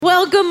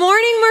Well, good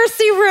morning,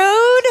 Mercy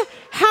Road.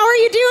 How are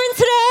you doing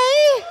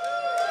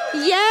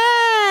today?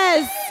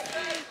 Yes.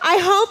 I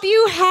hope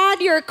you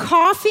had your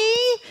coffee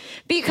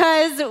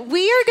because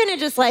we are going to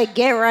just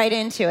get right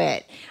into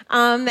it.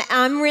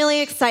 I'm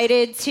really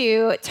excited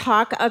to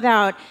talk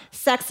about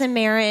sex and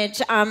marriage,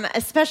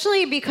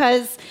 especially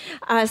because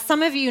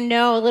some of you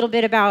know a little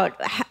bit about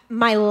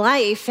my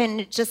life,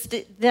 and just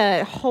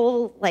the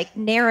whole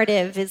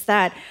narrative is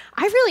that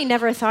I really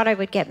never thought I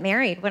would get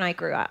married when I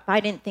grew up. I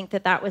didn't think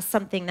that that was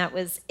something that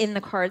was in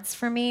the cards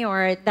for me,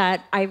 or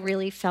that I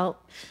really felt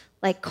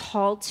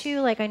called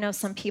to, I know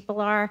some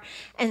people are.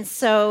 And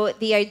so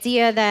the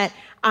idea that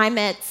I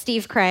met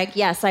Steve Craig,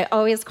 yes, I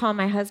always call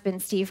my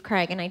husband Steve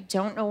Craig, and I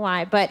don't know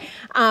why, but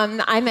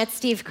I met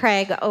Steve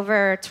Craig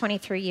over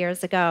 23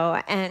 years ago,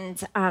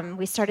 and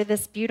we started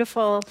this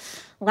beautiful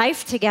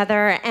life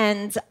together.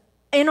 And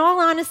in all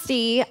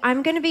honesty,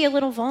 I'm going to be a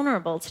little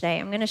vulnerable today.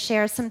 I'm going to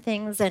share some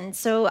things. And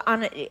so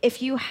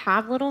if you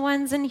have little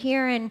ones in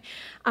here and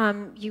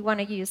you want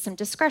to use some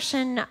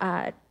discretion,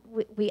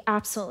 we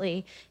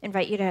absolutely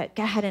invite you to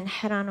go ahead and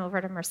head on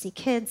over to Mercy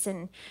Kids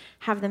and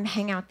have them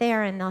hang out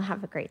there, and they'll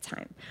have a great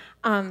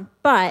time.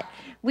 But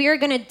we are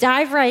going to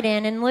dive right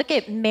in and look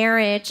at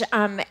marriage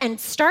and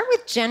start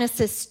with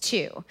Genesis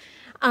 2.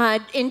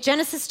 In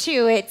Genesis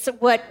 2, it's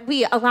what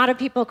a lot of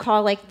people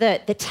call the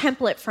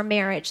template for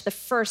marriage, the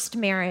first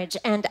marriage.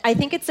 And I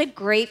think it's a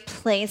great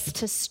place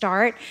to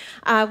start.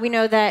 We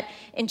know that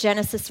in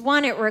Genesis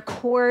 1, it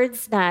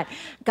records that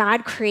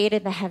God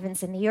created the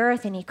heavens and the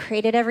earth, and he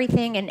created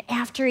everything. And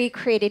after he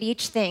created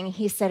each thing,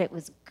 he said it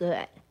was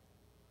good.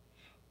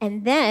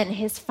 And then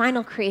his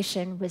final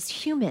creation was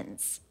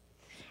humans.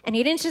 And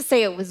he didn't just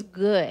say it was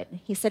good.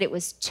 He said it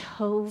was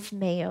tov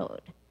meod,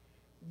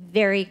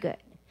 very good.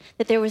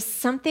 That there was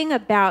something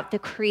about the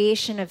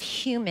creation of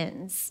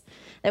humans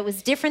that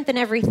was different than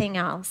everything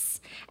else.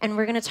 And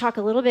we're going to talk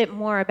a little bit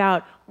more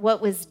about what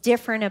was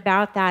different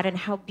about that and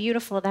how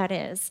beautiful that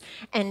is.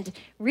 And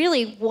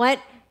really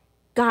what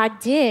God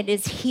did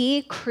is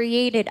he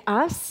created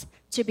us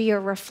to be a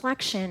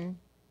reflection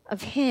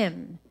of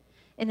him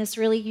in this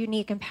really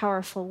unique and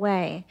powerful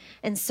way.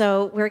 And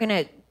so we're going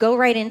to go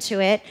right into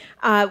it.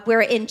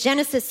 We're in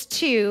Genesis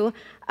 2,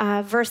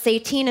 verse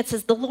 18. It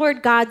says, "The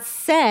Lord God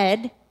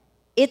said,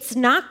 'It's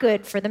not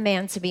good for the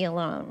man to be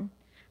alone.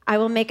 I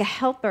will make a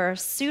helper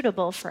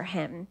suitable for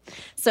him.'"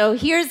 So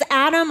here's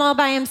Adam all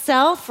by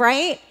himself,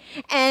 right?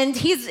 And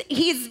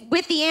he's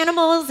with the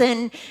animals,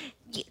 and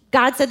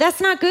God said,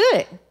 "That's not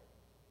good.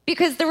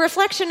 Because the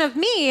reflection of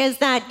me is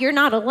that you're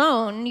not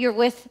alone.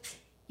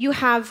 You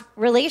have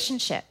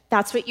relationship.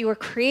 That's what you were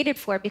created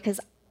for, because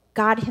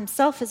God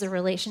himself is a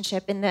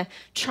relationship in the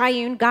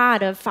triune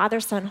God of Father,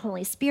 Son,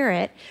 Holy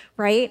Spirit,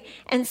 right?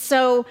 And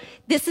so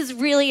this is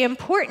really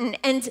important.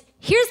 And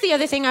here's the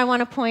other thing I want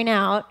to point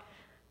out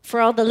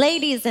for all the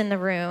ladies in the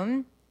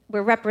room.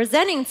 We're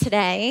representing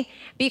today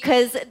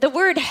because the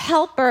word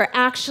helper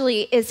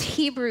actually is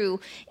Hebrew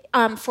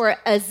for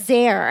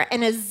azer.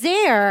 And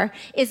azer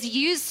is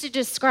used to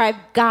describe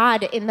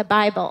God in the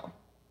Bible.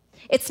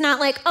 It's not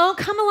oh,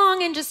 come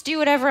along and just do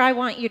whatever I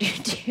want you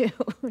to do.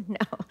 No.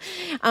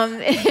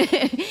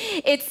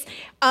 It's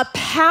a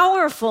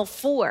powerful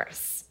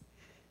force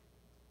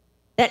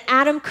that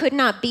Adam could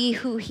not be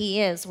who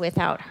he is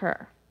without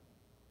her.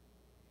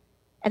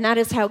 And that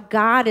is how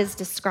God is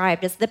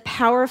described, as the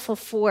powerful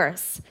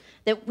force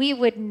that we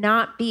would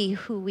not be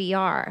who we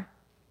are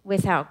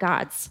without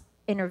God's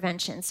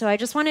intervention. So I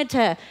just wanted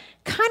to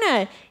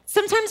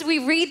sometimes we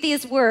read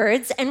these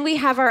words and we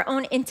have our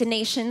own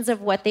intonations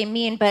of what they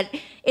mean, but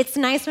it's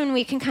nice when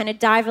we can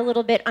dive a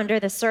little bit under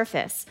the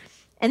surface.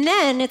 And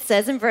then it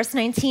says in verse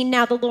 19,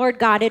 "Now the Lord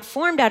God had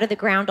formed out of the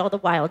ground all the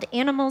wild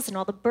animals and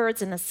all the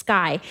birds in the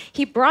sky.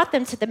 He brought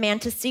them to the man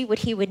to see what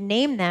he would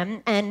name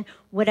them, and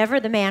whatever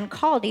the man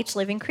called each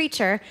living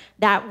creature,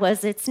 that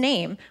was its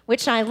name,"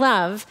 which I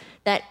love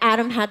that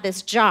Adam had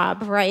this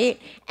job,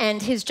 right?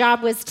 And his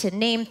job was to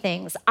name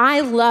things. I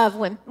love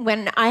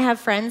when I have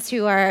friends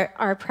who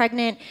are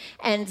pregnant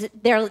and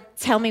they'll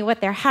tell me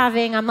what they're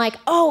having. I'm like,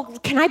 oh,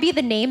 can I be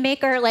the name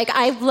maker?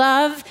 I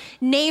love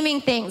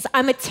naming things.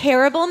 I'm a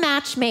terrible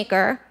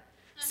matchmaker.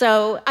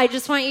 So I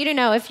just want you to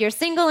know, if you're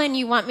single and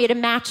you want me to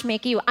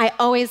matchmake you, I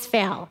always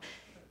fail.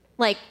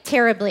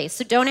 Terribly.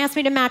 So don't ask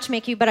me to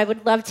matchmake you, but I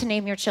would love to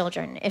name your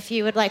children if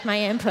you would like my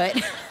input.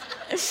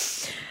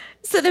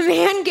 So the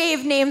man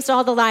gave names to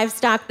all the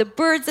livestock, the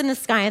birds in the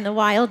sky, and the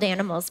wild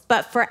animals.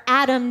 But for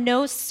Adam,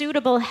 no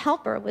suitable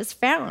helper was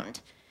found.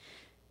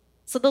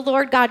 So the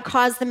Lord God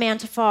caused the man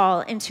to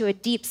fall into a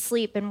deep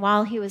sleep, and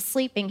while he was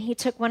sleeping, he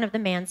took one of the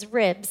man's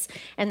ribs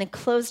and then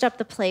closed up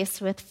the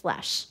place with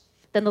flesh.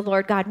 Then the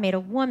Lord God made a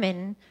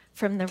woman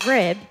from the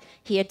rib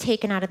he had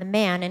taken out of the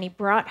man, and he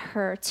brought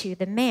her to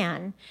the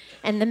man.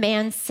 And the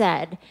man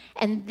said,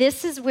 and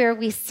this is where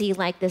we see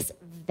this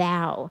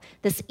vow,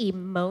 this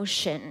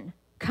emotion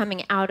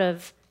coming out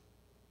of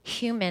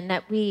human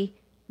that we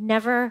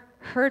never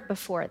heard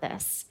before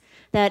this,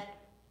 that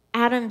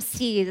Adam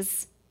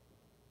sees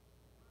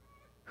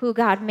who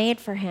God made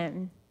for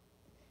him,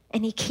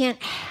 and he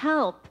can't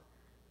help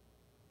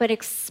but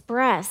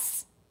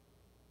express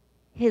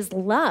his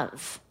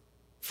love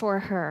for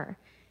her.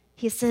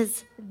 He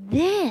says,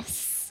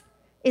 this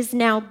is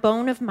now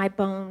bone of my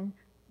bones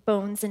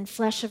and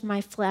flesh of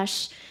my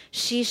flesh.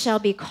 She shall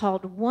be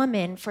called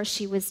woman, for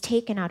she was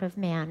taken out of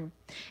man.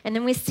 And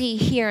then we see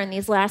here in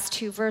these last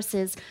two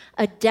verses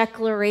a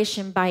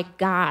declaration by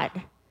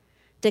God,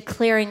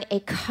 declaring a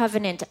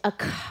covenant, a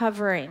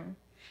covering,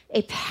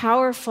 a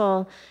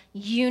powerful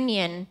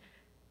union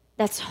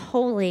that's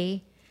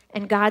holy.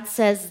 And God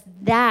says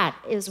that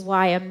is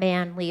why a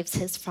man leaves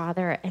his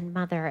father and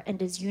mother and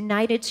is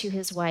united to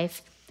his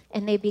wife,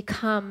 and they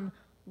become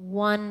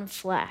one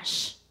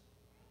flesh.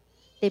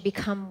 They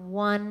become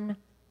one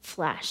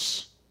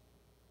flesh.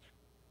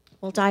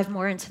 We'll dive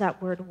more into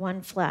that word,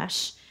 one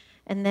flesh.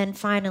 And then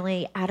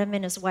finally, Adam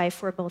and his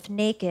wife were both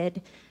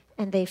naked,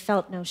 and they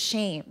felt no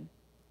shame.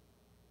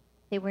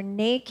 They were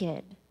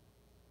naked,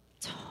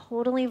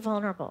 totally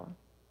vulnerable.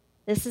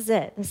 This is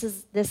it.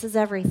 This is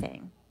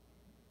everything.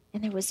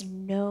 And there was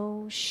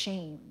no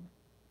shame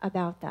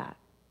about that.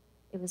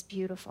 It was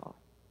beautiful.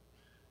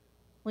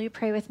 Will you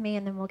pray with me,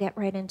 and then we'll get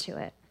right into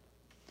it?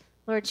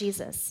 Lord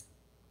Jesus,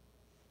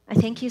 I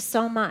thank you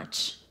so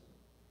much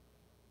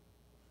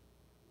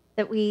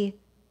that we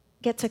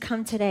get to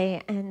come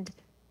today and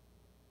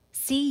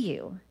see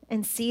you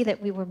and see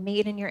that we were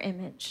made in your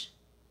image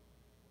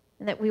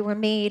and that we were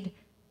made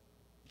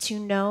to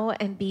know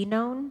and be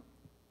known,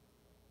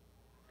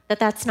 that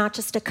that's not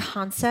just a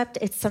concept,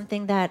 it's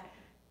something that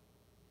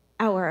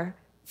our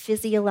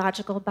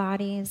physiological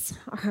bodies,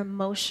 our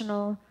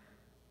emotional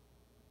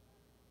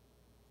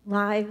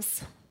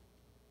lives,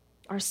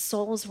 our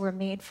souls were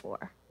made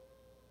for.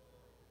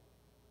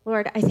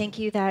 Lord, I thank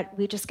you that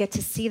we just get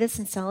to see this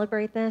and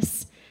celebrate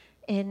this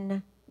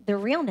in the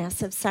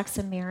realness of sex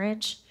and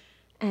marriage.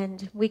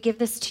 And we give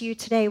this to you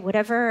today,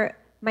 whatever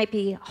might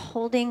be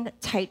holding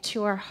tight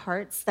to our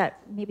hearts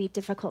that may be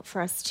difficult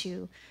for us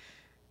to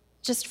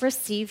just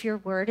receive your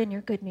word and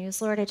your good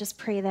news, Lord. I just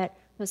pray that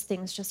those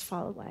things just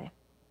fall away.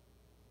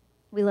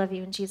 We love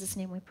you. In Jesus'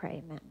 name we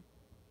pray.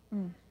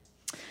 Amen.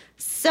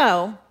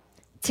 So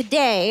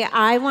today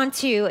I want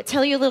to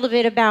tell you a little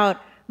bit about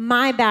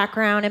my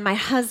background and my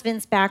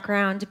husband's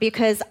background,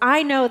 because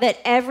I know that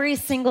every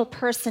single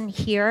person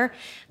here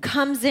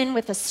comes in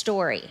with a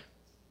story.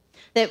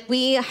 That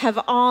we have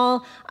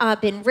all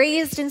been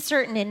raised in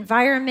certain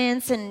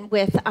environments and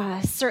with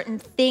certain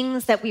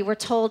things that we were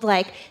told,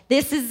 like,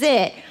 this is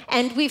it.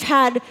 And we've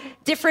had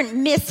different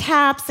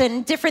mishaps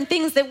and different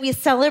things that we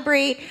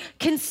celebrate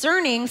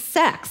concerning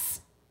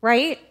sex,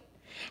 right?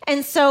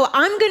 And so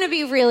I'm going to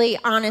be really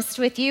honest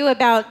with you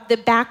about the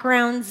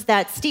backgrounds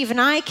that Steve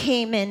and I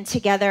came in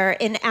together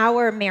in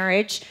our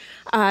marriage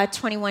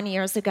 21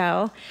 years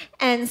ago.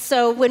 And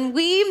so when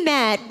we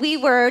met, we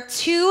were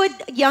two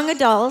young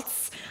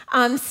adults.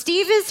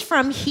 Steve is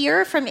from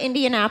here, from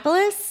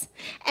Indianapolis,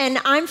 and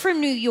I'm from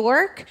New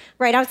York,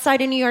 right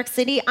outside of New York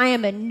City. I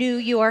am a New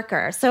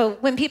Yorker. So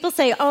when people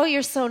say, oh,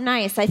 you're so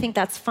nice, I think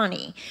that's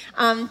funny,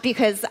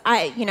 because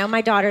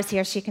my daughter's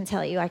here. She can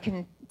tell you. I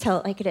can tell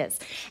it like it is.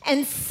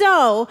 And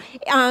so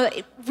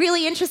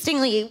really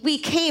interestingly, we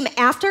came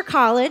after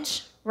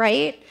college,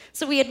 right?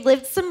 So we had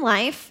lived some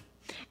life.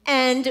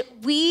 And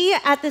we,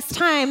 at this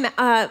time,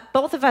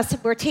 both of us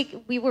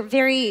we were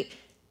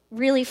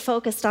really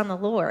focused on the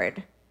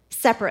Lord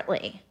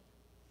separately.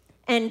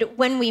 And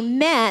when we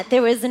met,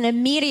 there was an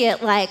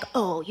immediate like,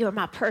 oh, you're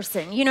my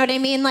person. You know what I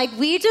mean? Like,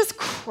 we just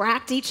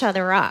cracked each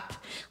other up.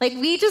 Like,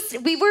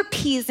 we were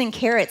peas and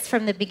carrots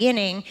from the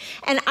beginning.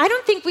 And I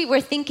don't think we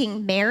were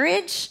thinking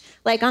marriage,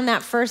 like on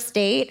that first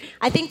date.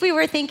 I think we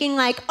were thinking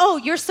like, oh,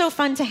 you're so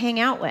fun to hang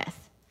out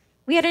with.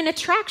 We had an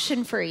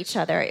attraction for each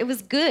other. It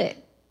was good,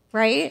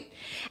 right?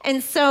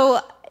 And so,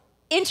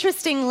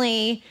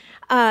 interestingly,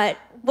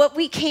 what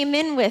we came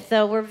in with,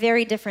 though, were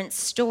very different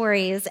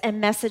stories and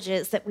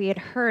messages that we had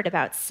heard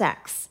about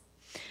sex.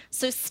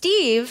 So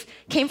Steve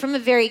came from a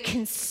very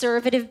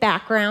conservative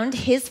background.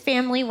 His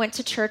family went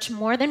to church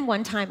more than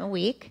one time a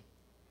week,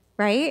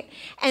 right?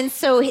 And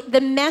so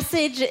the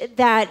message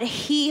that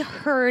he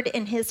heard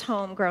in his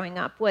home growing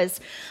up was,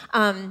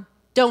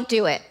 don't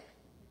do it.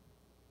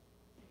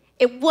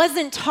 It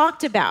wasn't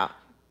talked about.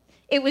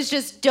 It was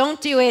just, don't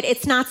do it.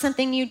 It's not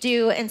something you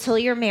do until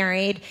you're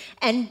married,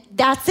 and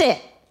that's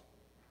it.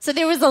 So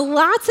there was a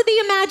lot to the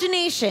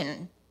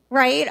imagination,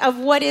 right, of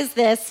what is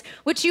this,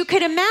 which you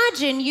could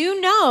imagine,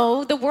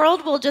 the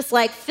world will just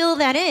like fill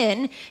that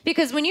in,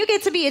 because when you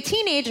get to be a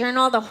teenager and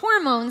all the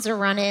hormones are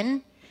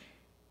running,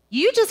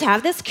 you just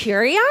have this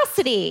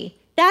curiosity.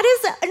 That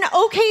is an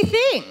okay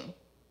thing.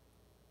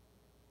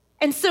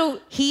 And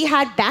so he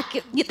had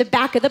the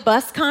back of the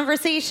bus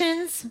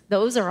conversations.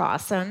 Those are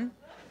awesome.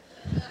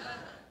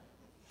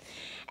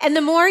 And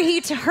the more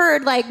he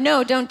heard, like,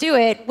 no, don't do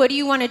it, what do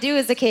you want to do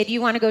as a kid? You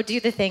want to go do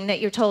the thing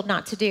that you're told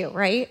not to do,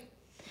 right?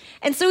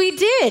 And so he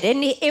did,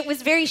 and it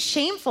was very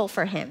shameful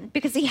for him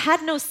because he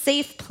had no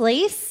safe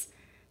place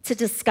to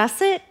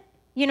discuss it.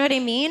 You know what I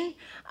mean?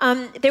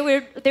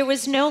 There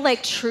was no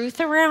like truth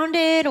around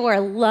it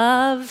or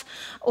love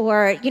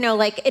or,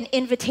 like an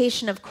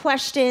invitation of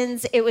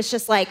questions. It was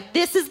just like,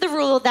 this is the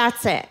rule,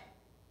 that's it.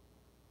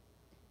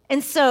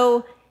 And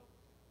so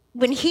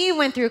when he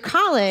went through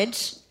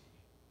college,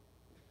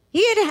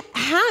 he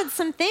had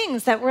some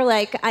things that were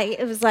like,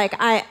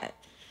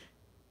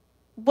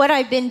 what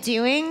I've been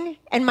doing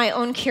and my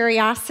own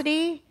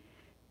curiosity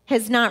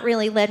has not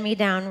really led me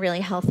down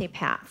really healthy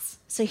paths.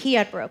 So he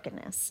had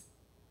brokenness,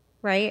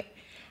 right?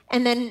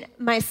 And then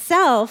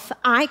myself,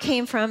 I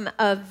came from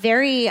a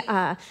very,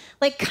 kind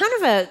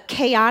of a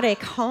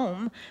chaotic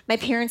home. My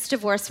parents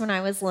divorced when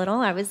I was little.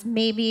 I was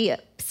maybe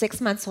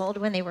 6 months old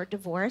when they were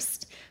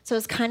divorced. So it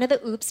was kind of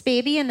the oops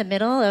baby in the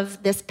middle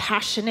of this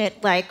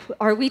passionate, like,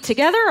 are we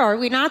together? Are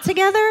we not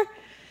together?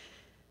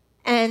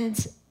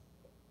 And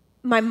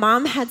my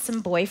mom had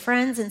some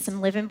boyfriends and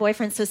some live-in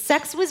boyfriends. So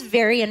sex was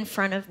very in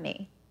front of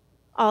me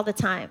all the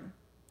time.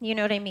 You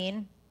know what I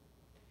mean?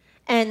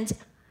 And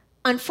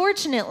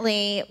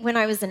unfortunately, when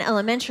I was in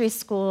elementary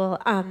school,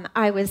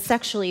 I was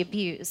sexually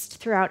abused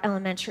throughout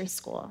elementary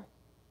school.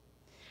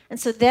 And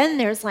so then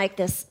there's like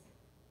this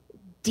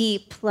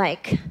deep,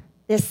 like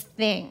this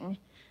thing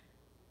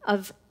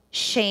of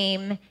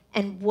shame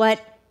and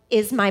what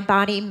is my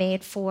body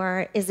made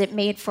for? Is it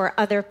made for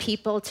other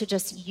people to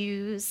just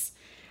use?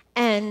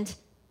 And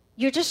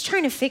you're just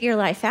trying to figure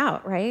life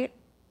out, right?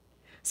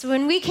 So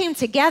when we came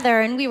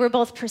together and we were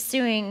both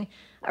pursuing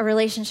a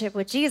relationship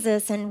with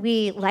Jesus and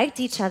we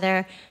liked each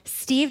other,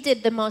 Steve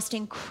did the most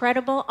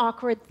incredible,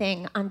 awkward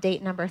thing on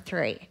date number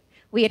 3.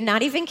 We had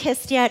not even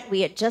kissed yet.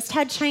 We had just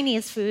had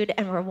Chinese food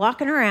and we're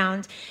walking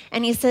around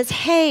and he says,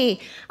 hey,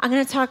 I'm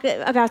going to talk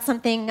about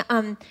something.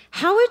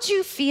 How would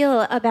you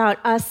feel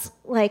about us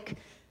like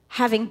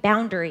having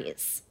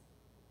boundaries?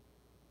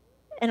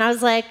 And I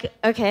was like,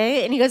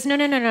 okay. And he goes, no,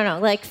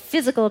 like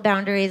physical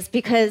boundaries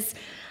because,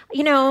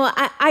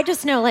 I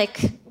just know like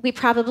we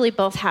probably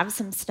both have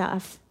some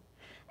stuff.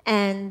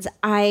 And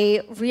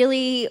I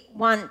really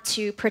want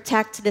to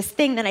protect this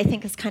thing that I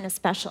think is kind of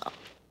special.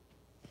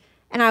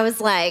 And I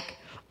was like,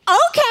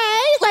 okay.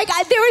 Like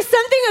there was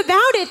something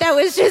about it that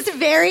was just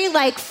very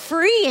like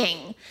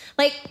freeing.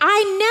 Like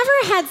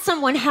I never had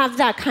someone have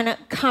that kind of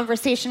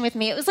conversation with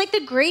me. It was like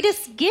the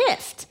greatest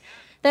gift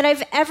that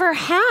I've ever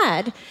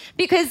had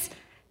because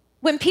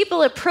when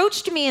people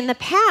approached me in the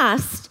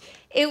past,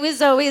 it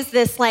was always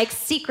this like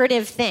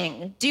secretive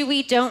thing. Do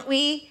we, don't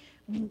we?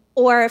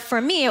 Or for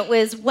me, it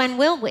was, when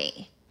will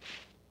we?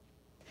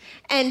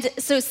 And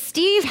so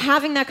Steve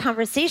having that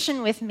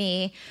conversation with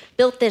me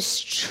built this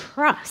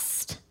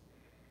trust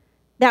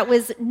that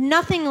was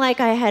nothing like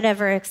I had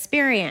ever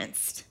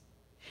experienced.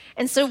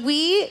 And so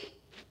we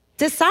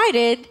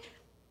decided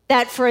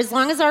that for as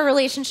long as our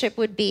relationship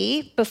would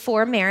be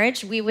before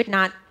marriage, we would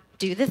not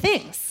do the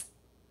things.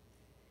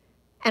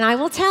 And I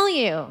will tell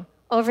you,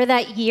 over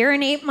that year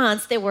and 8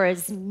 months, there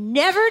was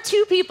never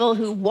 2 people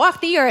who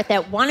walked the earth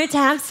that wanted to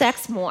have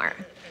sex more.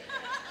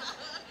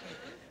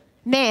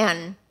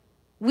 Man,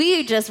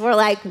 we just were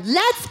like,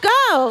 let's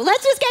go.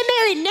 Let's just get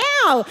married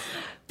now.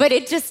 But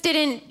it just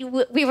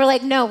didn't, we were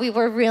like, no, we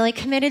were really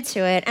committed to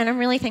it. And I'm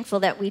really thankful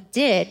that we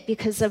did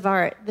because of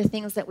the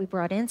things that we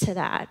brought into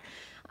that.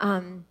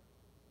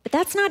 But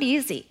that's not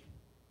easy.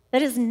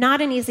 That is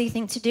not an easy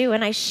thing to do.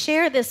 And I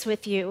share this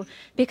with you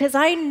because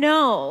I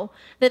know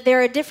that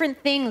there are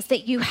different things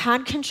that you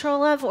had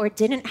control of or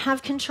didn't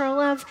have control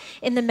of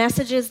in the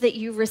messages that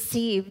you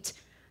received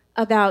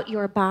about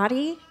your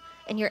body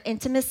and your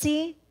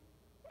intimacy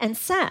and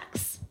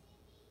sex,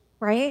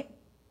 right?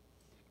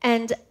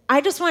 And I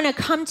just want to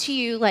come to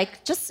you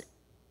like just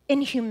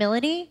in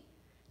humility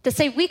to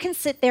say we can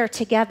sit there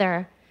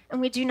together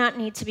and we do not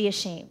need to be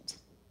ashamed.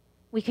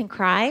 We can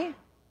cry,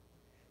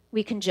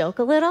 we can joke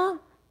a little,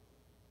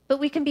 but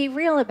we can be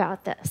real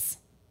about this.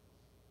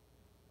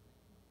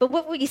 But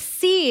what we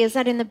see is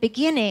that in the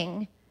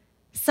beginning,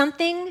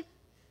 something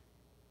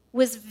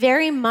was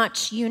very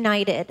much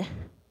united.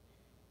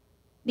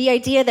 The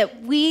idea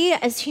that we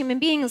as human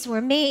beings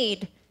were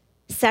made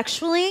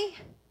sexually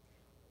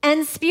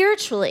and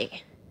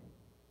spiritually.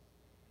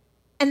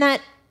 And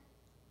that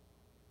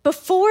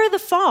before the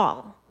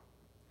fall,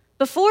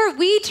 before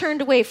we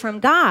turned away from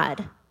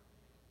God,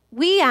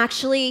 we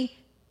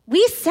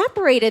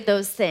separated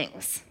those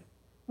things.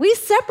 We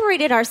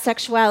separated our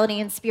sexuality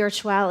and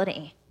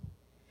spirituality.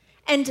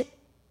 And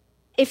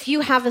if you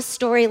have a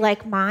story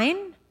like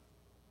mine,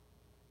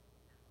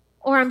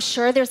 or I'm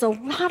sure there's a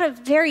lot of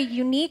very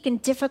unique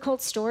and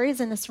difficult stories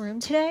in this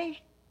room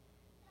today,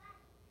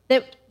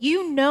 that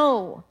you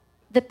know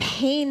the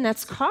pain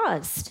that's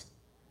caused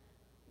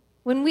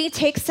when we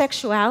take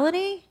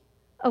sexuality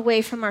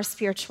away from our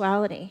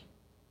spirituality.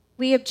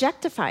 We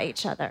objectify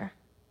each other.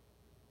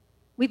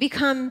 We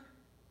become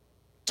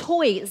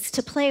toys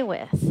to play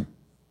with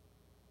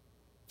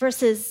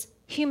versus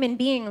human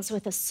beings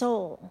with a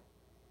soul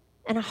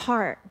and a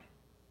heart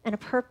and a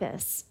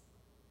purpose.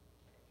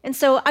 And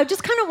so I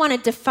just kind of want to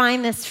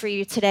define this for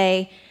you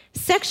today.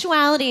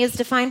 Sexuality is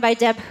defined by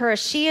Deb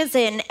Hirsch. She is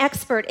an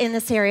expert in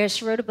this area.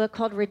 She wrote a book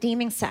called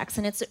Redeeming Sex,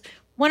 and it's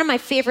one of my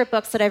favorite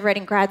books that I've read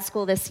in grad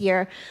school this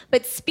year.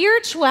 But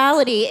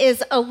spirituality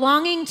is a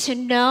longing to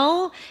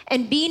know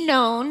and be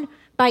known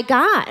by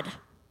God.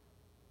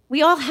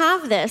 We all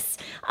have this.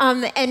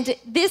 And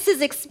this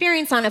is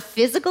experienced on a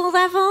physical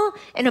level,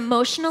 an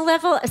emotional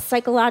level, a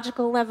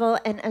psychological level,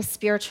 and a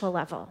spiritual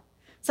level.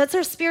 So that's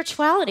our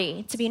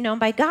spirituality, to be known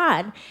by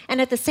God.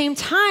 And at the same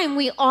time,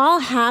 we all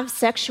have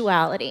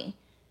sexuality.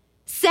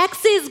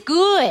 Sex is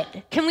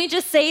good. Can we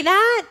just say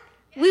that?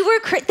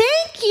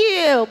 Thank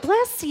you.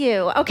 Bless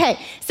you. Okay.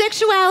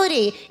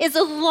 Sexuality is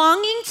a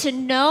longing to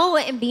know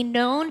and be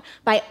known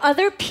by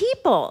other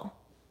people,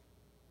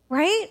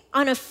 right?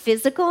 On a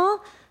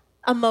physical,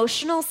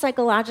 emotional,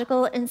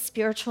 psychological, and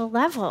spiritual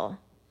level.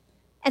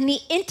 And the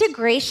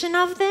integration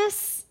of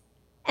this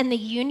and the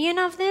union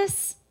of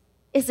this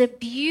is a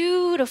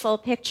beautiful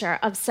picture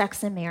of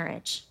sex and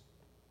marriage.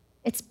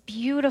 It's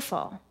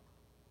beautiful.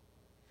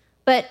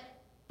 But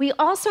we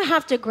also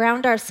have to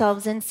ground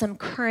ourselves in some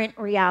current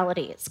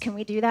realities. Can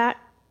we do that?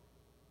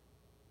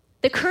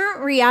 The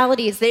current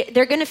realities,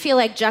 they're going to feel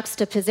like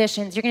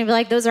juxtapositions. You're going to be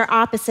like, those are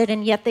opposite,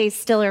 and yet they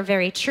still are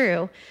very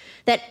true.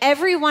 That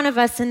every one of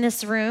us in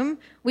this room,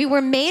 we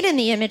were made in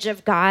the image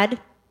of God,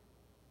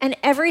 and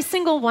every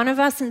single one of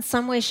us in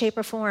some way, shape,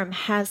 or form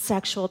has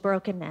sexual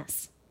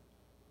brokenness.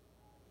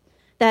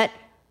 That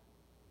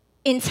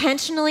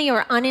intentionally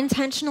or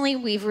unintentionally,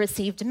 we've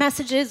received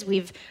messages,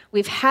 we've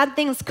had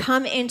things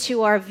come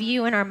into our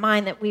view and our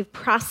mind that we've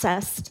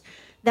processed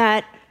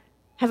that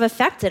have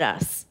affected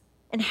us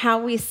and how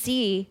we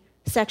see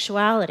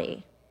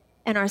sexuality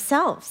and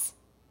ourselves.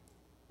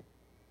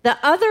 The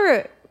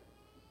other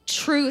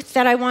truth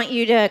that I want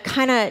you to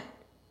kind of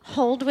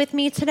hold with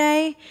me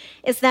today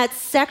is that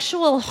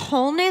sexual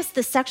wholeness,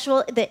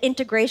 the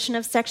integration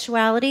of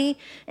sexuality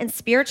and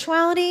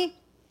spirituality,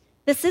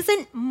 this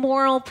isn't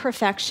moral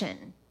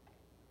perfection.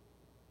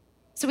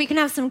 So we can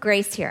have some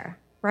grace here,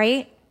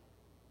 right?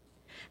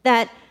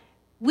 That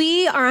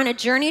we are on a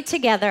journey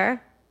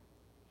together,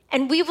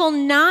 and we will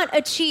not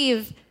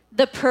achieve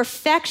the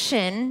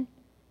perfection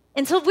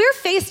until we're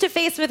face to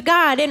face with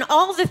God and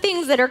all the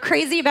things that are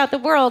crazy about the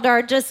world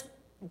are just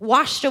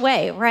washed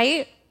away,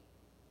 right?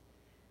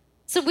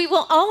 So we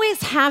will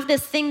always have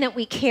this thing that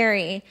we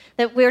carry,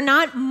 that we're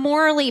not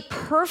morally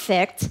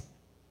perfect,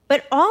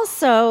 but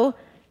also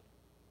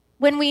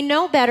when we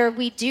know better,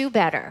 we do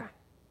better.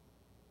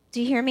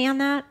 Do you hear me on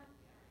that?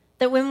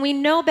 That when we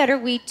know better,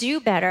 we do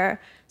better.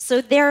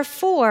 So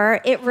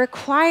therefore, it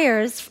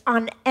requires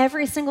on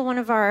every single one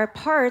of our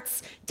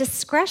parts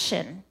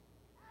discretion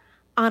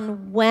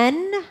on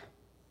when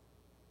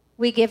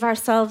we give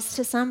ourselves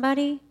to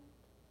somebody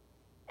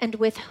and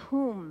with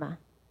whom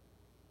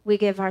we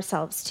give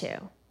ourselves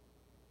to.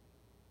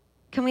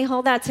 Can we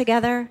hold that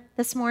together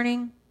this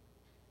morning?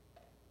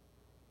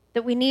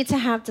 That we need to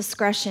have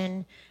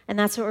discretion, and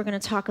that's what we're going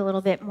to talk a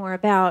little bit more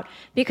about.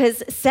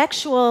 Because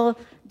sexual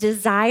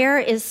desire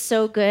is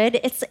so good.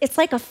 It's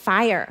like a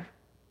fire,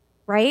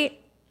 right?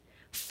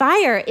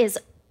 Fire is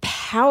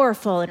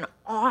powerful and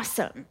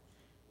awesome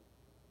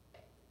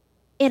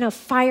in a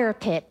fire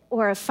pit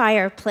or a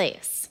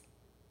fireplace,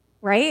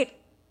 right?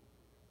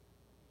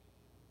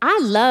 I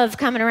love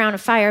coming around a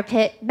fire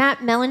pit. Matt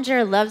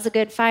Mellinger loves a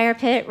good fire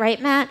pit,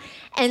 right, Matt?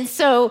 And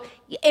so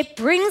it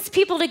brings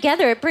people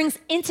together. It brings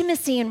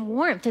intimacy and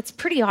warmth. It's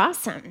pretty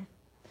awesome.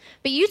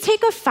 But you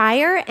take a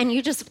fire and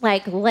you just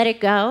like let it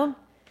go,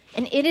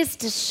 and it is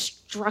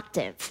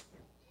destructive.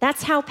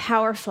 That's how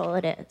powerful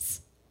it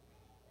is.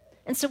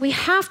 And so we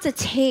have to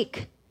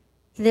take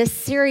this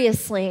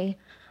seriously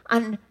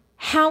on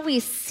how we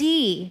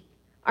see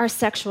our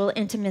sexual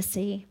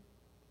intimacy,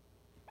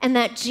 and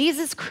that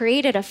Jesus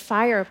created a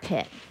fire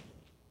pit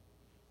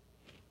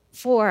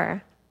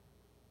for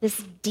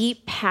this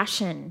deep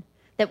passion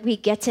that we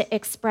get to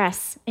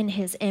express in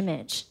his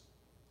image.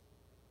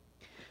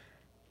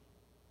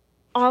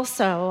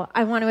 Also,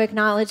 I want to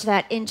acknowledge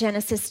that in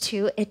Genesis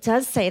 2, it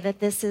does say that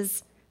this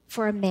is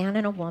for a man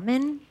and a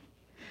woman,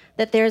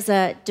 that there's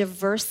a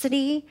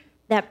diversity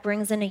that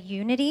brings in a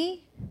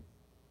unity.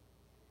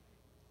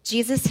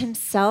 Jesus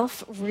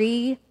himself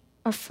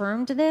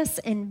reaffirmed this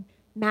in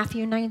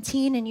Matthew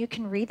 19, and you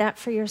can read that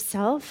for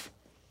yourself.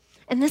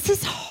 And this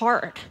is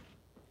hard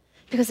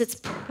because it's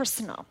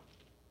personal.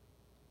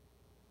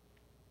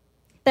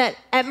 That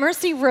at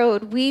Mercy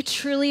Road, we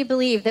truly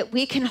believe that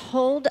we can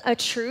hold a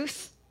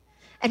truth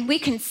and we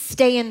can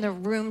stay in the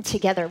room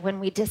together when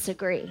we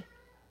disagree.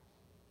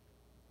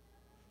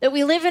 That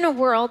we live in a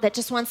world that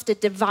just wants to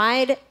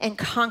divide and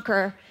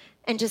conquer,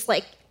 and just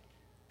like,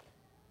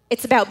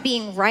 it's about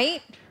being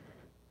right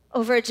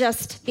over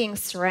just being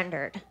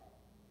surrendered.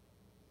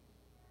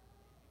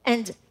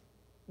 And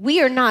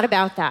we are not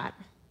about that.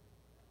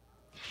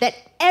 That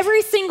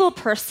every single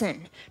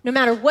person, no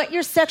matter what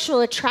your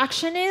sexual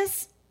attraction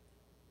is,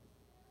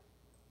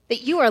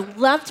 that you are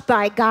loved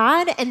by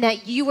God and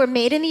that you were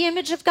made in the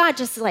image of God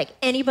just like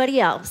anybody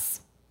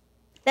else.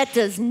 That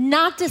does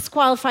not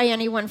disqualify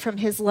anyone from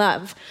his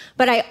love.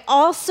 But I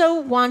also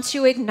want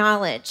to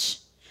acknowledge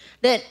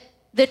that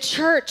the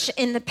church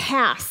in the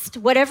past,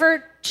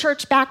 whatever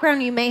church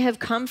background you may have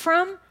come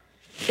from,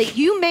 that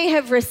you may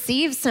have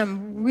received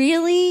some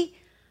really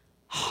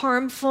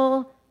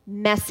harmful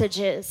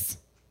messages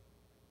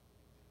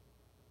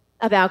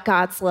about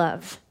God's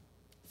love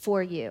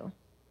for you.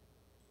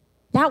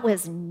 That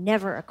was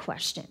never a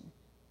question,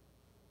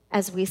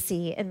 as we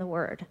see in the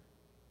Word.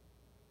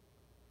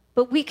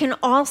 But we can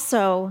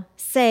also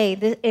say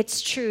that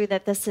it's true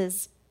that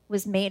this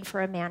was made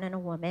for a man and a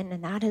woman,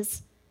 and that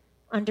is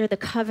under the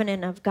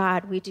covenant of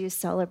God. We do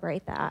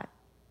celebrate that.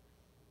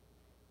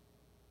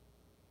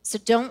 So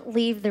don't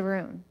leave the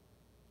room,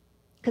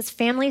 because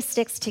family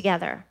sticks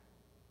together.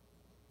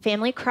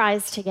 Family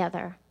cries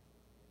together.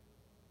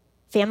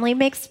 Family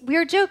makes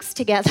weird jokes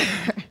together.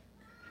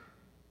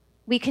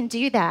 We can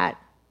do that.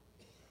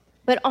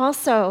 But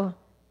also,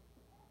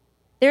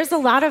 there's a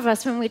lot of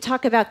us, when we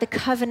talk about the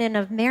covenant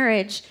of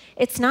marriage,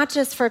 it's not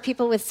just for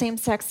people with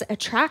same-sex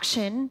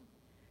attraction.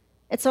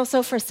 It's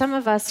also for some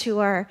of us who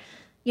are,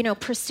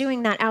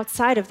 pursuing that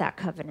outside of that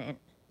covenant.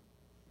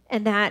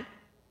 And that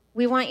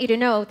we want you to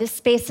know this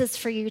space is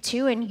for you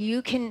too, and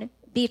you can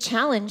be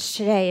challenged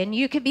today, and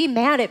you could be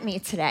mad at me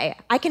today.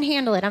 I can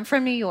handle it. I'm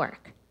from New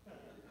York.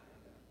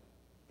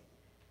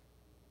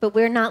 But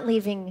we're not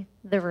leaving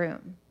the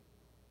room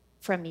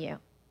from you.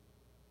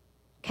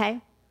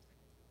 Okay?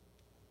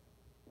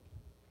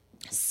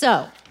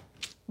 So,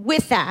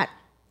 with that,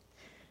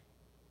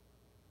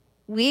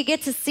 we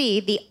get to see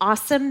the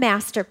awesome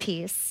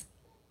masterpiece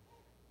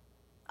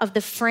of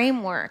the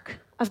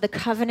framework of the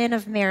covenant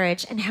of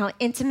marriage and how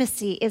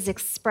intimacy is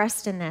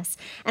expressed in this.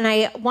 And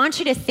I want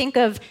you to think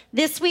of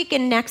this week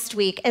and next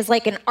week as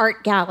like an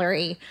art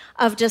gallery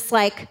of just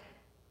like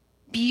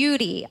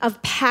beauty,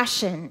 of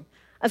passion,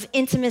 of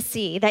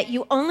intimacy that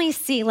you only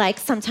see like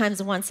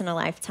sometimes once in a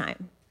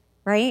lifetime,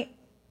 right?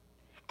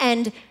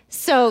 And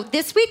so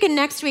this week and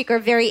next week are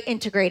very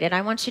integrated.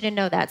 I want you to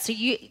know that. So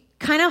you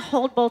kind of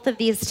hold both of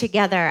these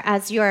together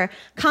as you're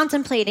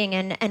contemplating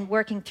and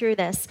working through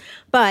this.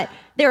 But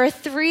there are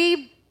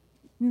 3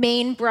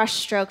 main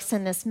brushstrokes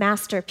in this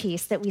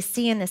masterpiece that we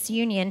see in this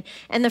union.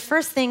 And the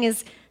first thing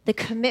is the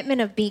commitment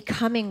of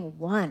becoming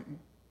one.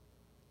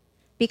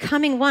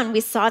 Becoming one. We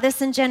saw this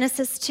in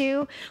Genesis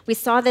 2. We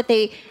saw that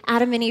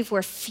Adam and Eve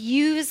were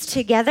fused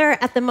together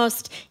at the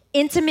most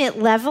intimate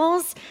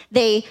levels.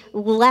 They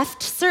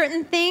left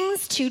certain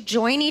things to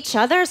join each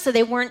other so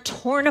they weren't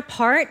torn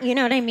apart. You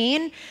know what I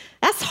mean?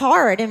 That's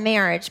hard in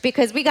marriage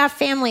because we got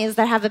families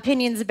that have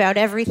opinions about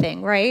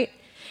everything, right?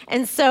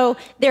 And so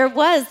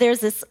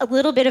there's a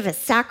little bit of a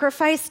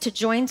sacrifice to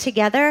join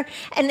together.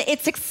 And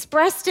it's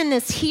expressed in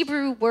this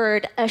Hebrew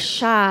word,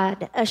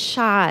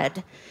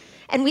 ashad.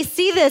 And we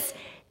see this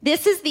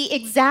is the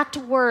exact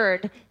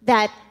word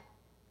that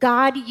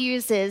God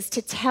uses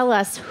to tell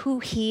us who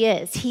he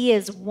is. He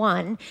is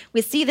one.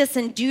 We see this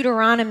in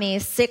Deuteronomy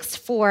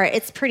 6:4.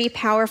 It's pretty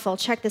powerful.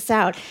 Check this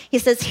out. He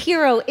says,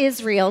 "Hear, O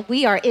Israel."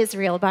 We are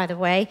Israel, by the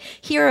way.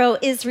 "Hear, O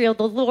Israel,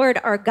 the Lord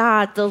our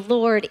God, the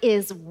Lord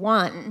is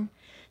one."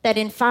 That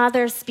in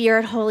Father,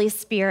 Spirit, Holy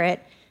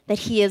Spirit, that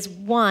he is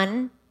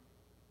one.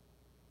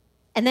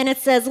 And then it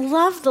says,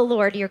 "Love the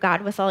Lord your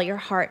God with all your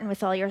heart and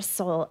with all your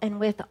soul and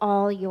with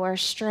all your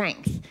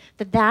strength."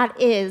 That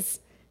is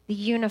the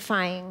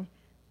unifying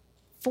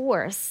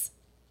force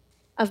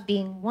of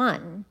being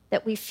one,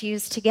 that we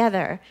fuse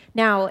together.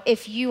 Now,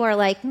 if you are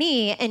like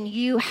me and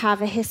you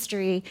have a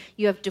history,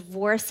 you have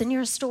divorce in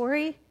your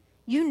story,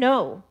 you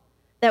know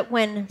that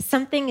when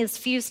something is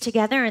fused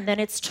together and then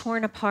it's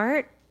torn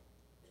apart,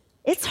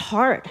 it's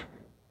hard.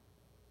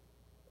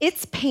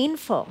 It's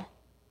painful.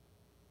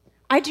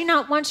 I do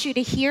not want you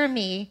to hear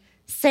me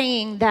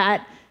saying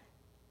that,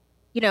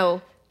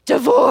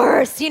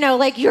 divorce,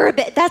 like you're a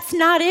bit, that's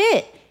not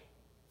it.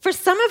 For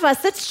some of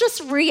us, that's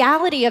just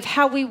reality of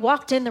how we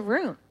walked in the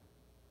room.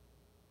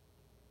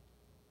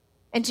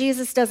 And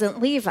Jesus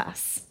doesn't leave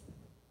us.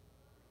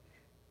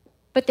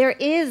 But there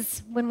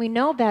is, when we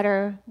know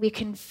better, we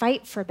can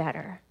fight for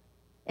better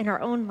in our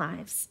own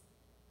lives.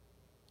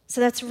 So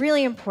that's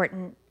really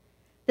important.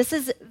 This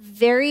is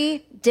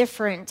very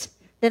different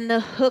than the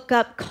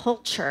hookup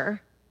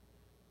culture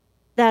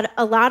that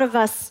a lot of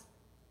us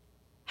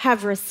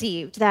have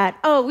received, that,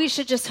 we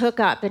should just hook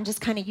up and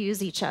just kind of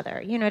use each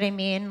other. You know what I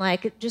mean?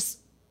 Like, just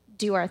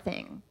do our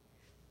thing.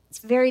 It's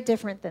very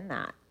different than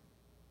that.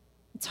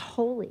 It's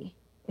holy.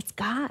 It's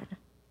God.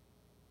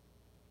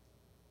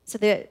 So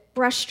the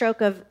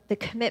brushstroke of the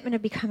commitment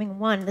of becoming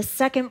one. The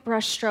second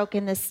brushstroke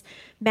in this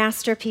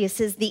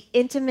masterpiece is the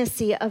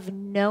intimacy of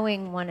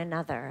knowing one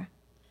another.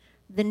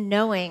 The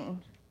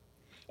knowing.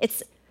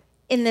 It's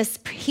in this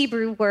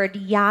Hebrew word,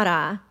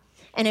 yada.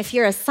 And if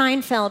you're a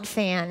Seinfeld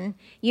fan,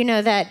 you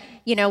know that,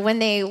 when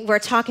they were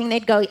talking,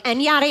 they'd go,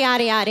 and yada,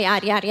 yada, yada,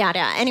 yada, yada,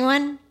 yada.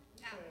 Anyone?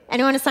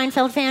 Anyone a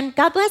Seinfeld fan?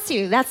 God bless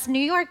you. That's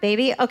New York,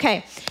 baby.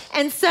 Okay.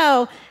 And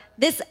so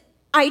this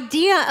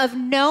idea of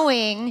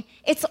knowing,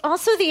 it's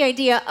also the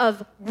idea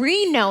of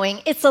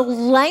re-knowing. It's a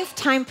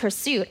lifetime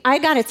pursuit. I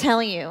got to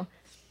tell you,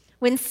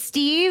 when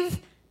Steve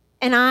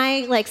and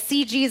I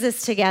see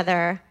Jesus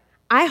together,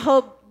 I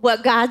hope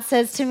what God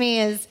says to me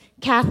is,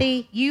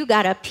 Kathy, you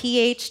got a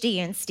PhD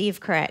in Steve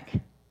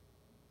Craig.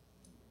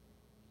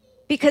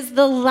 Because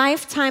the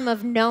lifetime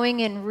of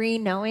knowing and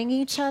re-knowing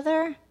each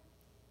other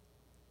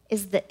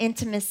is the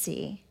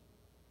intimacy.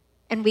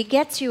 And we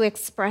get to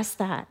express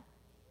that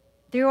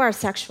through our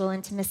sexual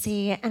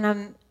intimacy.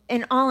 And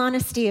in all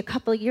honesty, a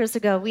couple of years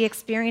ago, we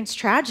experienced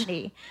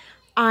tragedy.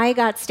 I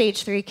got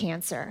stage 3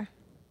 cancer.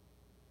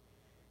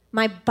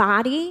 My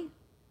body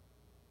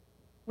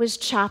was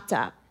chopped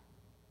up.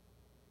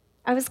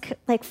 I was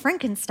like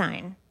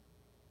Frankenstein.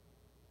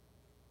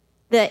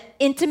 The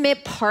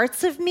intimate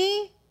parts of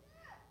me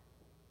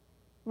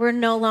were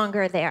no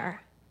longer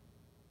there.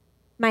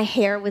 My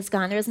hair was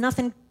gone. There was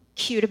nothing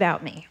cute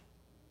about me.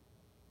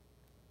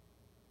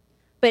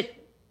 But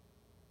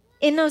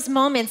in those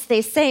moments,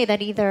 they say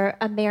that either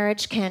a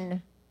marriage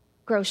can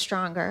grow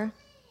stronger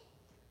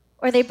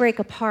or they break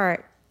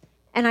apart.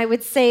 And I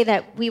would say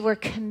that we were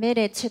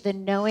committed to the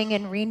knowing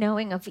and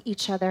re-knowing of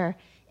each other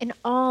in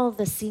all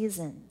the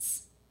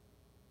seasons.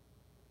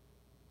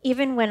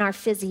 Even when our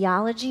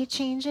physiology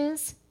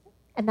changes,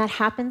 and that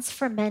happens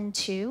for men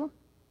too,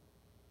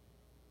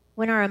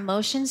 when our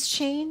emotions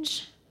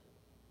change,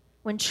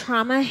 when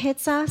trauma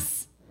hits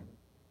us,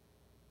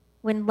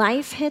 when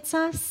life hits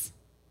us,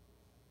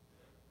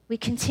 we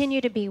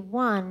continue to be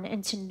one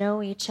and to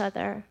know each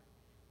other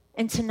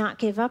and to not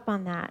give up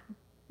on that.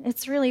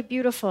 It's really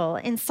beautiful.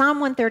 In Psalm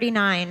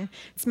 139,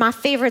 it's my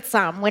favorite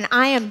psalm. When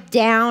I am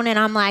down and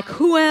I'm like,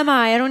 who am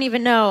I? I don't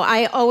even know.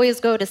 I always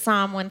go to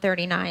Psalm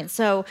 139.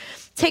 So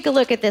take a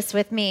look at this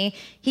with me.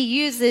 He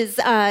uses,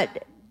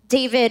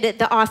 David,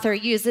 the author,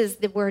 uses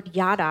the word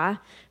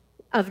yada,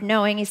 of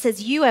knowing. He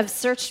says, you have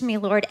searched me,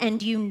 Lord,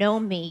 and you know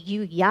me.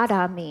 You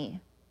yada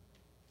me.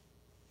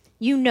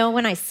 You know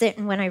when I sit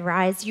and when I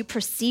rise. You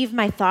perceive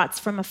my thoughts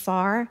from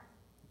afar.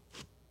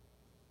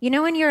 You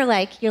know when you're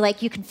like,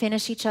 you can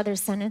finish each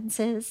other's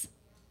sentences?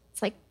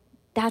 It's like,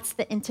 that's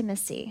the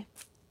intimacy.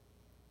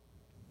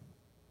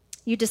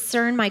 You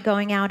discern my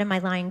going out and my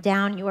lying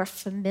down. You are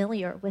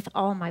familiar with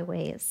all my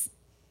ways.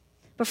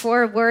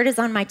 Before a word is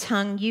on my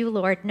tongue, you,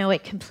 Lord, know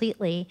it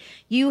completely.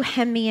 You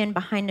hem me in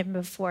behind and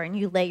before, and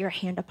you lay your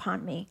hand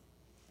upon me.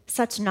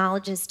 Such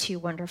knowledge is too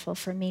wonderful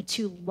for me,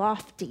 too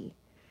lofty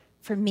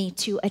for me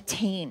to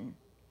attain.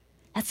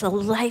 That's a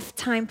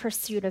lifetime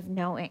pursuit of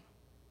knowing.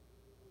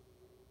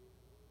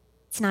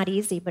 It's not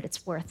easy, but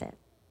it's worth it.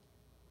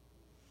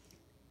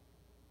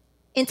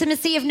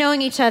 Intimacy of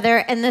knowing each other.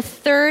 And the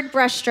third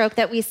brushstroke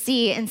that we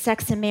see in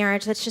sex and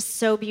marriage that's just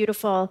so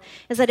beautiful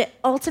is that it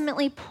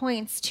ultimately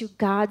points to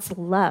God's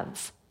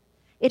love.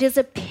 It is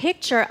a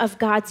picture of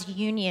God's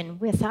union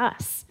with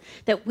us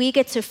that we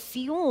get to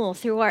fuel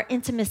through our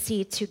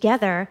intimacy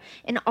together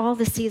in all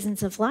the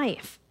seasons of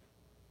life.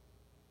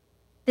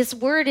 This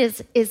word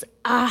is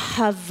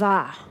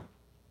ahava.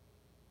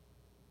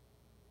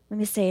 Let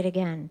me say it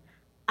again.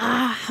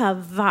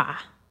 Ahava.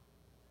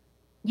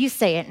 You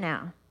say it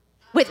now.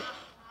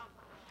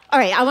 All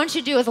right, I want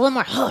you to do it with a little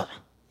more.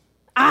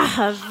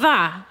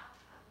 Ahava.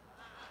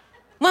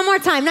 One more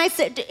time, nice,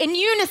 in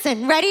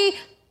unison. Ready?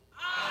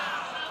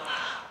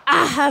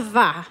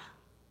 Ahava.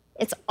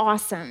 It's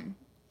awesome.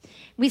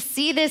 We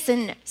see this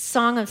in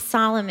Song of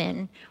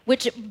Solomon,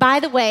 which, by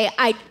the way,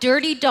 I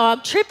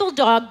triple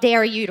dog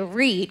dare you to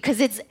read,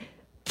 because it's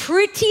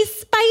pretty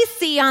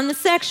spicy on the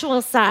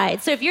sexual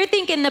side. So if you're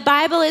thinking the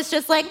Bible is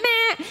just like,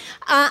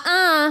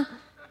 meh,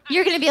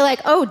 you're going to be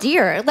like, oh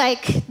dear,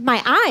 like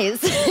my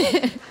eyes.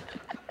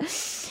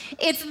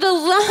 It's the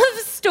love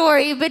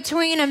story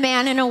between a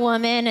man and a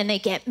woman, and they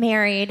get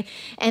married,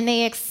 and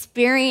they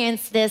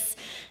experience this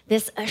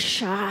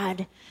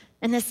ashad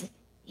and this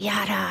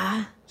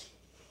yada.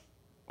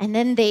 And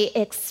then they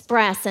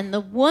express, and the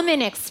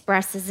woman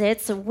expresses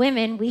it. So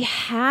women, we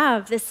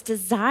have this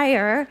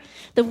desire.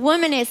 The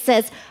woman, it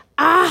says,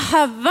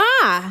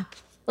 ahava.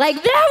 Like,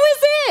 that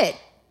was it.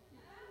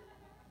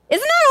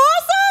 Isn't that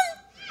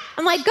awesome?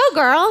 I'm like, go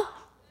girl.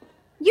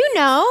 You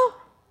know.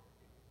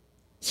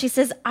 She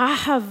says,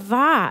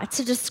 ahava,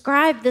 to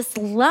describe this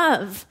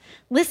love.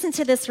 Listen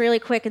to this really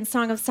quick in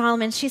Song of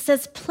Solomon. She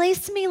says,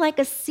 place me like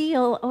a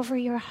seal over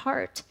your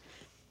heart,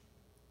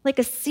 like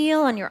a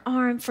seal on your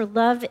arm, for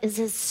love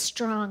is as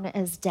strong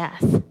as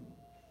death.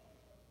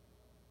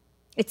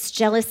 Its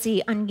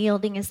jealousy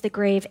unyielding as the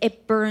grave.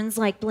 It burns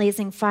like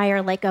blazing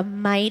fire, like a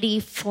mighty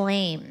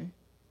flame.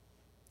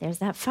 There's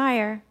that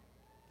fire.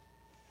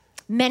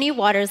 Many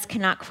waters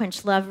cannot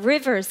quench love.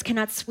 Rivers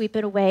cannot sweep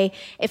it away.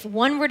 If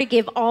one were to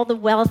give all the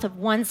wealth of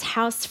one's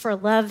house for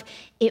love,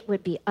 it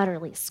would be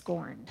utterly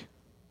scorned.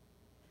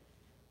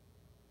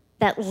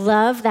 That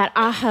love, that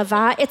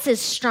ahava, it's as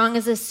strong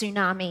as a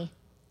tsunami.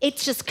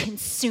 It's just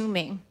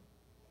consuming.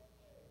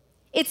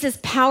 It's as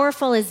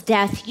powerful as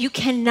death. You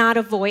cannot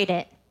avoid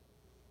it.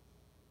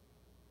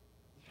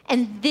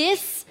 And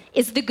this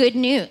is the good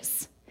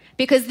news,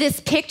 because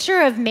this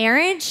picture of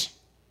marriage,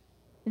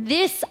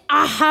 this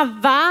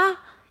ahava,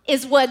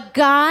 is what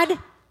God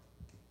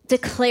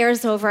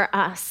declares over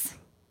us.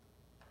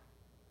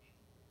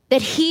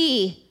 That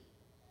he,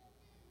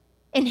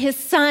 in his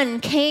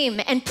Son,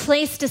 came and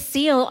placed a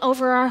seal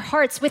over our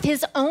hearts with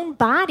his own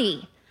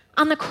body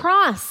on the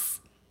cross.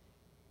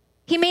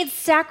 He made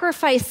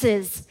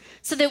sacrifices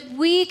so that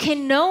we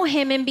can know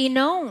him and be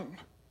known.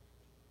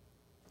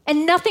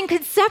 And nothing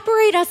could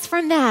separate us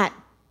from that.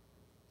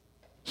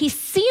 He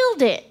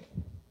sealed it.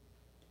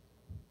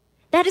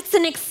 That it's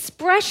an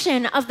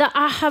expression of the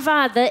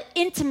ahava, the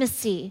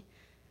intimacy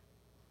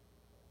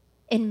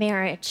in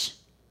marriage.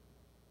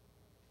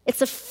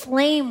 It's a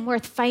flame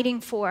worth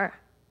fighting for.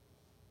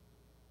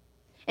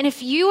 And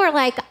if you are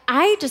like,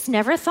 I just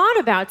never thought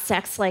about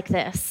sex like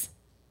this,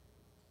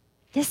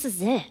 this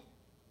is it.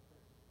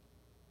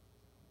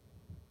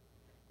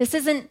 This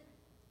isn't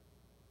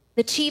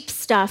the cheap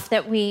stuff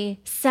that we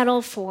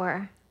settle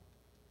for.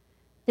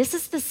 This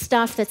is the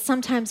stuff that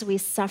sometimes we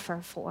suffer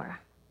for.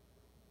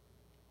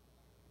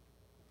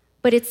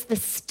 But it's the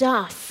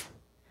stuff,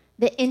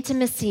 the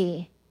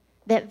intimacy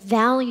that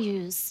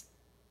values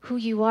who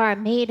you are,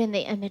 made in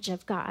the image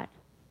of God.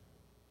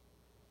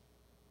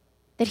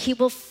 That he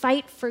will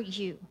fight for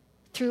you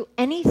through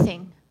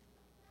anything.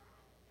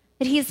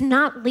 That he is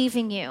not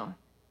leaving you.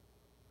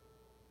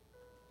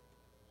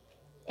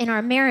 In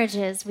our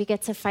marriages, we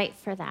get to fight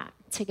for that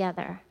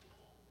together.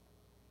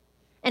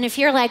 And if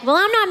you're like, well,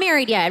 I'm not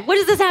married yet, what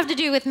does this have to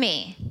do with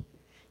me?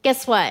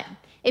 Guess what?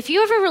 If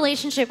you have a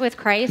relationship with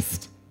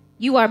Christ,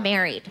 you are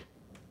married.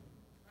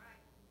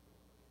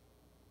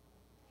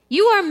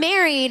 You are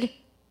married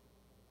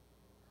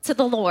to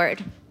the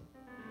Lord.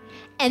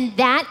 And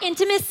that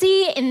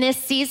intimacy in this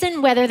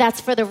season, whether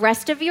that's for the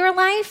rest of your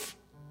life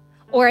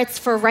or it's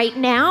for right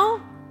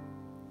now,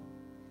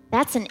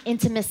 that's an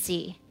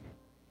intimacy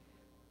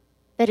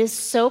that is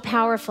so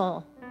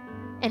powerful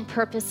and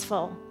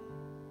purposeful.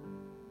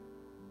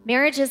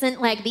 Marriage isn't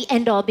like the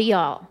end-all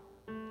be-all,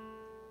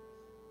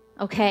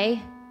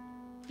 okay?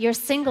 Your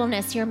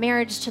singleness, your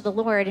marriage to the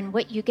Lord, and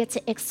what you get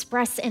to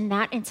express in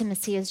that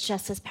intimacy is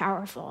just as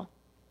powerful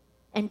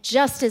and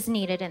just as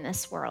needed in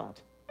this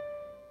world,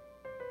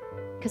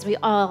 because we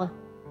all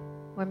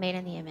were made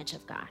in the image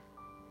of God.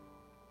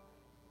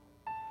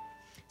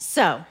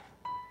 So,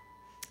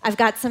 I've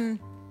got some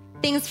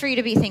things for you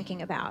to be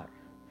thinking about.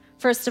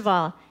 First of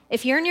all,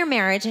 if you're in your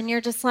marriage and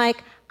you're just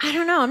like, I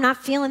don't know, I'm not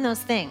feeling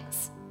those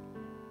things.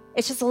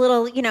 It's just a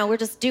little, we're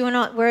just doing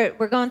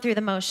we're going through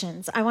the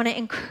motions. I want to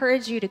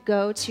encourage you to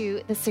go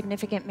to The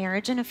Significant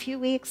Marriage in a few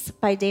weeks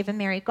by Dave and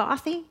Mary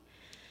Gothi.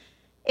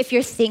 If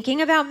you're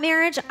thinking about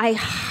marriage, I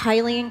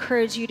highly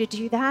encourage you to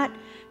do that,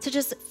 to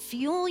just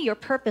fuel your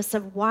purpose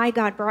of why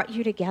God brought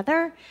you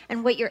together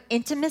and what your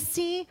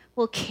intimacy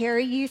will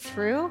carry you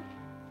through.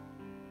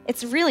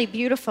 It's really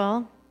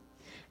beautiful.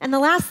 And the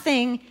last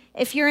thing,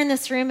 if you're in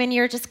this room and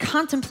you're just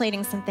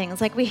contemplating some things,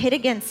 like we hit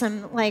against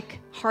some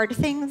hard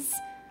things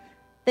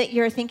that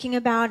you're thinking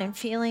about and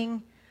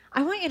feeling,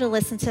 I want you to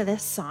listen to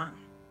this song.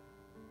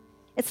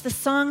 It's the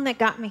song that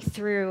got me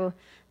through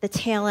the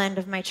tail end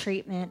of my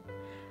treatment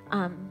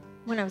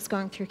when I was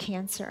going through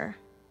cancer.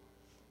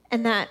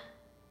 And that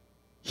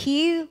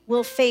he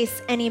will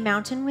face any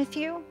mountain with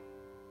you.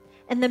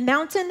 And the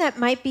mountain that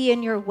might be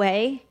in your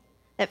way,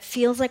 that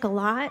feels like a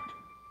lot,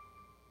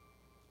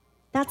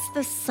 that's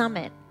the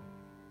summit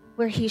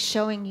where he's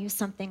showing you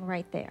something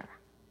right there.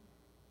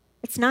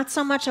 It's not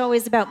so much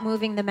always about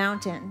moving the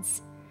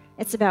mountains.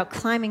 It's about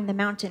climbing the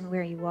mountain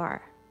where you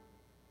are.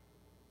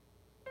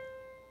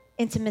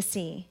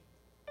 Intimacy,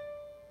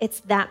 it's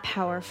that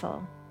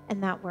powerful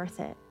and that worth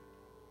it.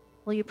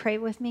 Will you pray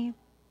with me?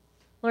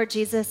 Lord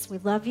Jesus, we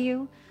love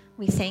you.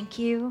 We thank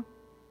you.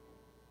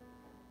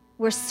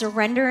 We're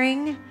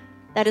surrendering.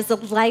 That is a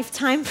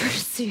lifetime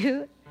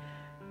pursuit.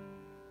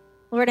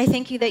 Lord, I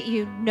thank you that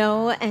you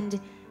know and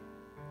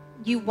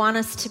you want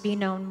us to be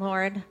known,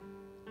 Lord.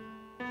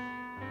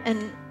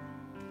 And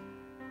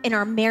in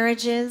our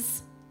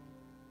marriages,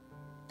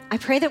 I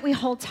pray that we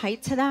hold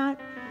tight to that.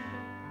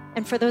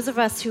 And for those of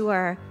us who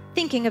are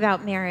thinking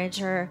about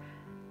marriage or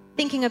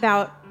thinking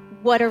about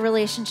what a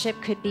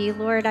relationship could be,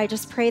 Lord, I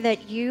just pray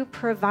that you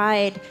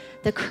provide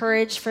the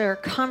courage for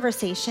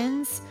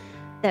conversations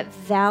that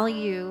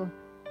value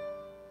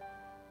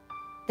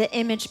the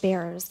image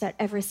bearers that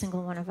every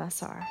single one of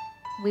us are.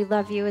 We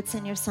love you. It's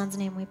in your Son's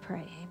name we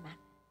pray. Amen.